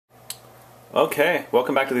Okay,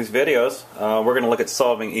 welcome back to these videos. We're going to look at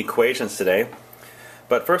solving equations today.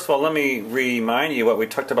 But first of all, let me remind you what we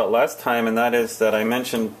talked about last time, and that is that I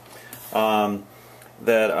mentioned that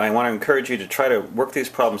I want to encourage you to try to work these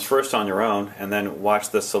problems first on your own and then watch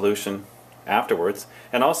the solution afterwards.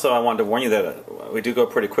 And also I wanted to warn you that we do go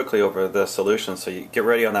pretty quickly over the solution, so you get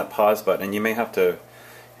ready on that pause button, and you may have to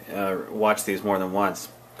watch these more than once.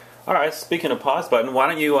 Alright, speaking of pause button, why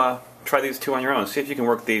don't you try these two on your own. See if you can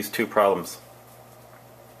work these two problems.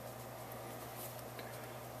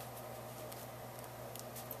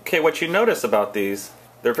 Okay, what you notice about these,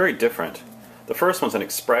 they're very different. The first one's an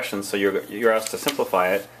expression, so you're asked to simplify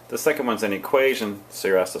it. The second one's an equation, so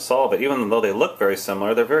you're asked to solve it. Even though they look very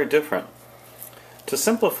similar, they're very different. To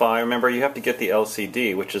simplify, remember, you have to get the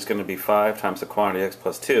LCD, which is going to be 5 times the quantity x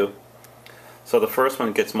plus 2. So the first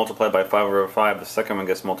one gets multiplied by 5 over 5, the second one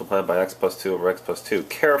gets multiplied by x plus 2 over x plus 2.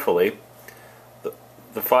 Carefully,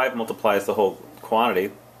 the 5 multiplies the whole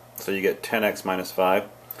quantity, so you get 10x minus 5.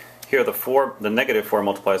 Here the negative 4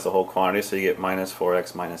 multiplies the whole quantity, so you get minus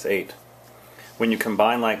 4x minus 8. When you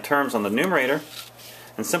combine like terms on the numerator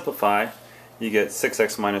and simplify, you get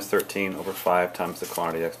 6x minus 13 over 5 times the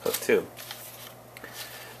quantity x plus 2.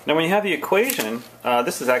 Now when you have the equation,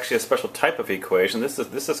 this is actually a special type of equation. This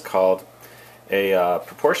is called a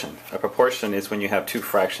proportion. A proportion is when you have two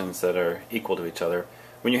fractions that are equal to each other.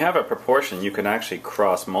 When you have a proportion, you can actually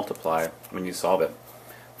cross multiply when you solve it.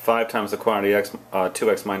 5 times the quantity x,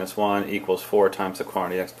 2x minus 1 equals 4 times the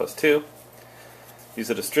quantity x plus 2. Use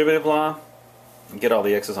the distributive law, and get all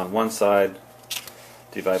the x's on one side,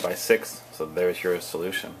 divide by 6, so there's your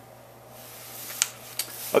solution.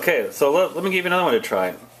 Okay, so let me give you another one to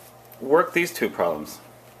try. Work these two problems.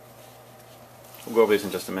 We'll go over these in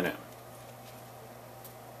just a minute.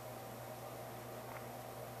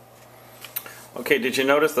 Okay, did you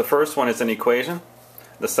notice the first one is an equation?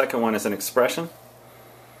 The second one is an expression?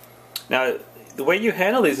 Now, the way you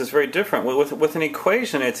handle these is very different. With an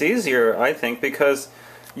equation, it's easier, I think, because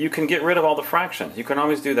you can get rid of all the fractions. You can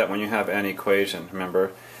always do that when you have an equation,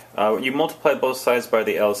 remember. You multiply both sides by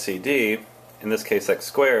the LCD, in this case x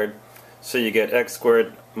squared, so you get x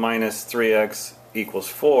squared minus 3x equals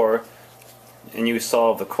 4, and you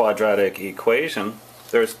solve the quadratic equation.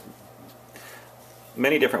 There's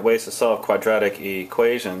many different ways to solve quadratic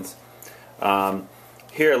equations.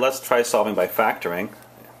 Here, let's try solving by factoring.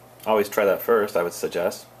 Always try that first, I would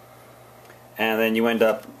suggest. And then you end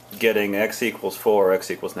up getting x equals 4 or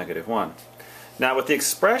x equals negative 1. Now with the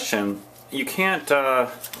expression, you can't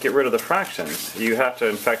get rid of the fractions. You have to,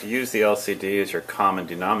 in fact, use the LCD as your common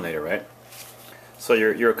denominator, right? So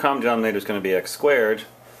your common denominator is going to be x squared.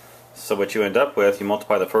 So what you end up with, you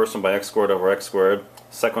multiply the first one by x squared over x squared,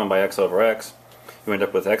 second one by x over x. You end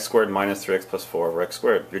up with x squared minus 3x plus 4 over x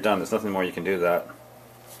squared. You're done. There's nothing more you can do to that.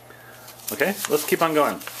 Okay, let's keep on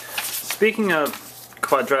going. Speaking of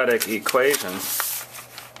quadratic equations,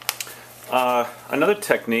 another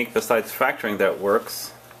technique besides factoring that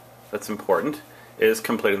works, that's important, is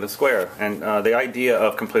completing the square. And the idea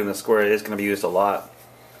of completing the square is going to be used a lot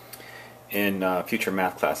in future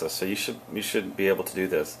math classes, so you should be able to do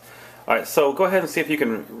this. Alright, so go ahead and see if you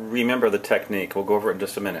can remember the technique. We'll go over it in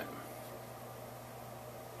just a minute.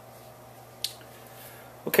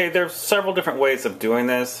 Okay, there's several different ways of doing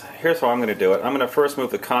this. Here's how I'm going to do it. I'm going to first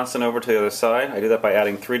move the constant over to the other side. I do that by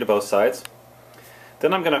adding 3 to both sides.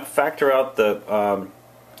 Then I'm going to factor out the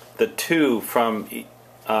 2 from 2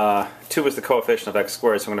 is the coefficient of x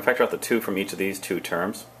squared, so I'm going to factor out the 2 from each of these two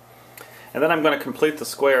terms. And then I'm going to complete the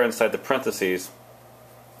square inside the parentheses.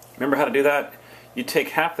 Remember how to do that? You take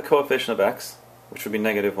half the coefficient of x, which would be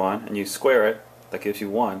negative 1, and you square it. That gives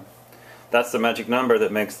you 1. That's the magic number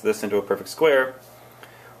that makes this into a perfect square.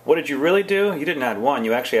 What did you really do? You didn't add 1,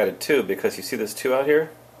 you actually added 2, because you see this 2 out here?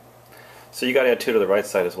 So you got to add 2 to the right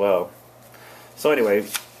side as well. So anyway,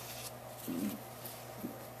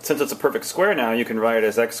 since it's a perfect square now, you can write it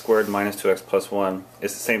as x squared minus 2x plus 1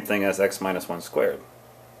 is the same thing as x minus 1 squared.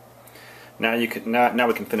 Now we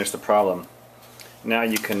can finish the problem. Now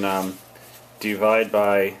you can divide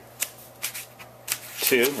by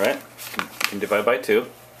 2, right? You can divide by 2.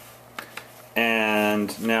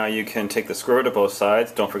 And now you can take the square root of both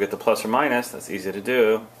sides. Don't forget the plus or minus. That's easy to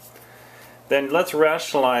do. Then let's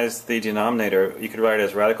rationalize the denominator. You could write it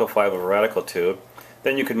as radical 5 over radical 2.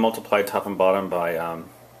 Then you could multiply top and bottom by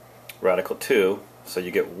radical 2. So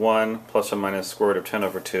you get 1 plus or minus square root of 10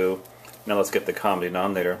 over 2. Now let's get the common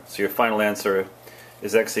denominator. So your final answer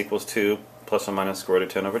is x equals 2 plus or minus square root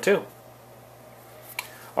of 10 over 2.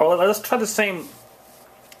 Alright, let's try the same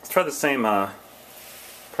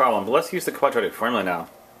problem, but let's use the quadratic formula now.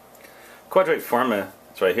 Quadratic formula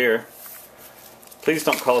is right here. Please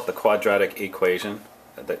don't call it the quadratic equation.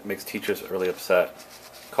 That makes teachers really upset.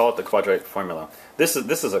 Call it the quadratic formula. This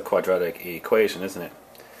is a quadratic equation, isn't it?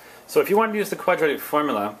 So if you want to use the quadratic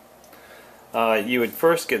formula, you would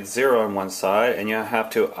first get 0 on one side, and you have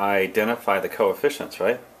to identify the coefficients,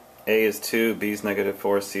 right? A is 2, B is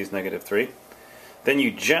 -4, C is -3. Then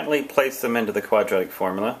you gently place them into the quadratic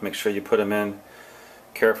formula. Make sure you put them in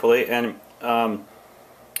carefully, and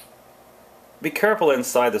be careful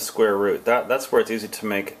inside the square root. That's where it's easy to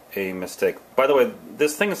make a mistake. By the way,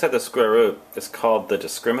 this thing inside the square root is called the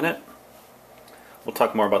discriminant. We'll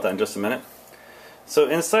talk more about that in just a minute. So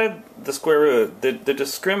inside the square root, the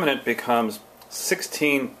discriminant becomes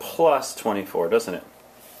 16 plus 24, doesn't it?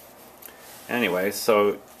 Anyway,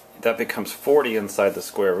 so that becomes 40 inside the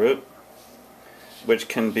square root, which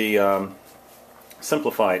can be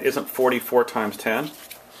simplified. Isn't 44 times 10?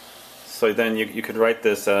 So then you could write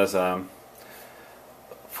this as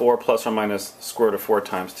 4 plus or minus square root of 4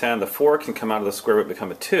 times 10. The 4 can come out of the square root,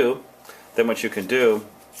 become a 2. Then what you can do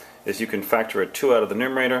is you can factor a 2 out of the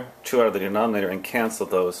numerator, 2 out of the denominator, and cancel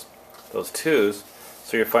those 2's.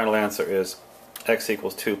 So your final answer is x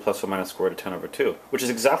equals 2 plus or minus square root of 10 over 2, which is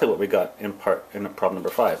exactly what we got in problem number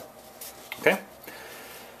 5. Okay?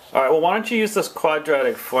 All right, well, why don't you use this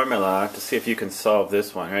quadratic formula to see if you can solve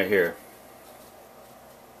this one right here.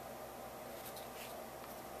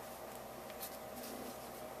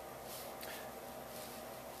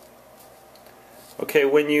 Okay,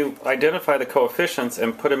 when you identify the coefficients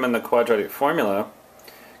and put them in the quadratic formula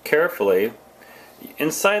carefully,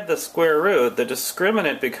 inside the square root, the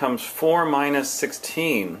discriminant becomes 4 minus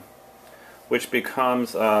 16, which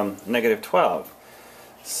becomes -12.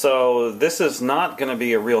 So this is not going to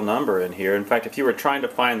be a real number in here. In fact, if you were trying to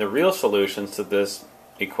find the real solutions to this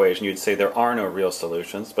equation, you'd say there are no real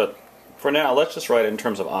solutions. But for now, let's just write it in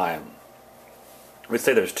terms of I. We'd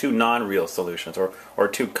say there's two non-real solutions, or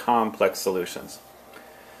two complex solutions.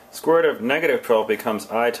 Square root of -12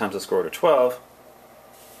 becomes I times the square root of 12.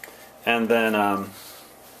 And then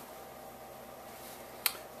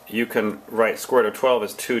you can write square root of 12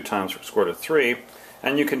 as 2 times square root of 3.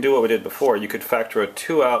 And you can do what we did before. You could factor a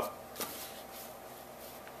 2 out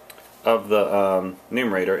of the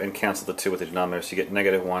numerator and cancel the 2 with the denominator. So you get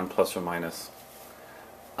 -1 plus or minus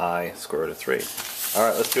I square root of 3.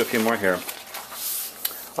 Alright, let's do a few more here.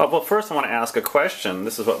 Well, first I want to ask a question.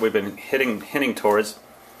 This is what we've been hinting towards.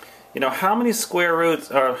 You know, how many square roots,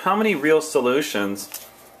 or how many real solutions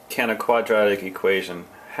can a quadratic equation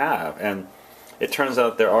have? And it turns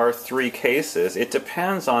out there are 3 cases. It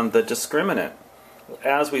depends on the discriminant.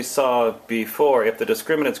 As we saw before, if the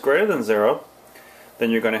discriminant is greater than 0, then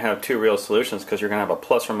you're going to have 2 real solutions, because you're going to have a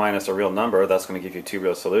plus or minus a real number. That's going to give you 2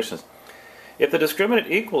 real solutions. If the discriminant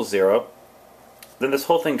equals 0, then this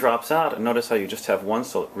whole thing drops out, and notice how you just have 1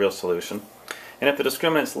 real solution. And if the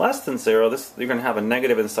discriminant is less than 0, you're going to have a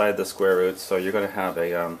negative inside the square root, so you're going to have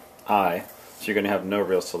a I, so you're going to have no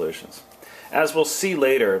real solutions. As we'll see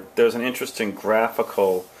later, there's an interesting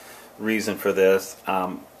graphical reason for this.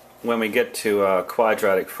 When we get to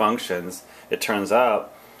quadratic functions, it turns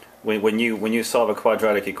out when you solve a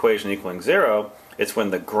quadratic equation equaling 0, it's when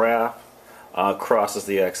the graph crosses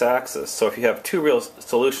the x-axis. So if you have 2 real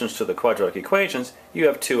solutions to the quadratic equations, you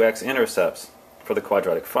have 2 x-intercepts for the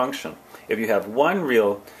quadratic function. If you have 1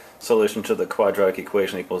 real solution to the quadratic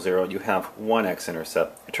equation equals 0, you have 1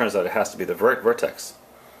 x-intercept. It turns out it has to be the vertex.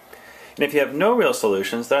 And if you have no real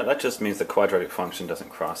solutions, that just means the quadratic function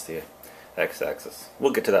doesn't cross the x-axis.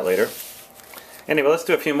 We'll get to that later. Anyway, let's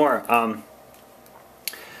do a few more.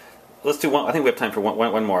 Let's do one. I think we have time for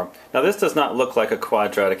one more. Now, this does not look like a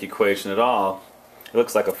quadratic equation at all. It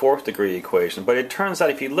looks like a 4th degree equation. But it turns out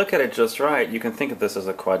if you look at it just right, you can think of this as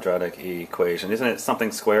a quadratic equation. Isn't it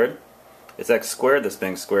something squared? It's x squared that's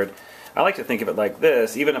being squared. I like to think of it like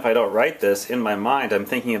this. Even if I don't write this, in my mind I'm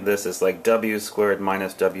thinking of this as like w squared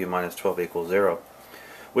minus w minus 12 equals 0.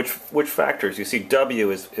 Which factors? You see w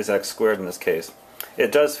is x squared in this case.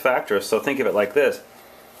 It does factor, so think of it like this.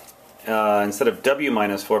 Instead of w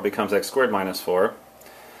minus 4 becomes x squared minus 4.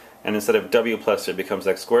 And instead of w plus 3 becomes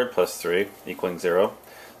x squared plus 3 equaling 0.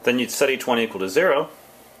 Then you'd set each one equal to 0.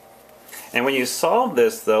 And when you solve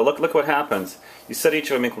this, though, look what happens. You set each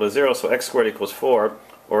of them equal to 0, so x squared equals 4,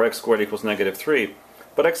 or x squared equals -3.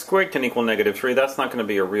 But x squared can equal -3. That's not going to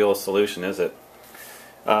be a real solution, is it?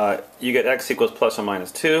 You get x equals plus or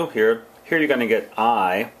minus 2 here. Here you're going to get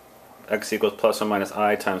I, x equals plus or minus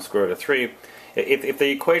I times square root of 3. If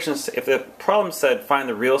the problem said find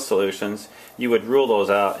the real solutions, you would rule those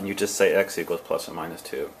out and you just say x equals plus or minus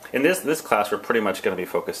 2. In this class, we're pretty much going to be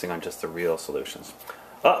focusing on just the real solutions.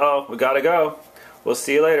 Uh-oh, we gotta go. We'll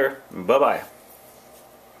see you later. Bye-bye.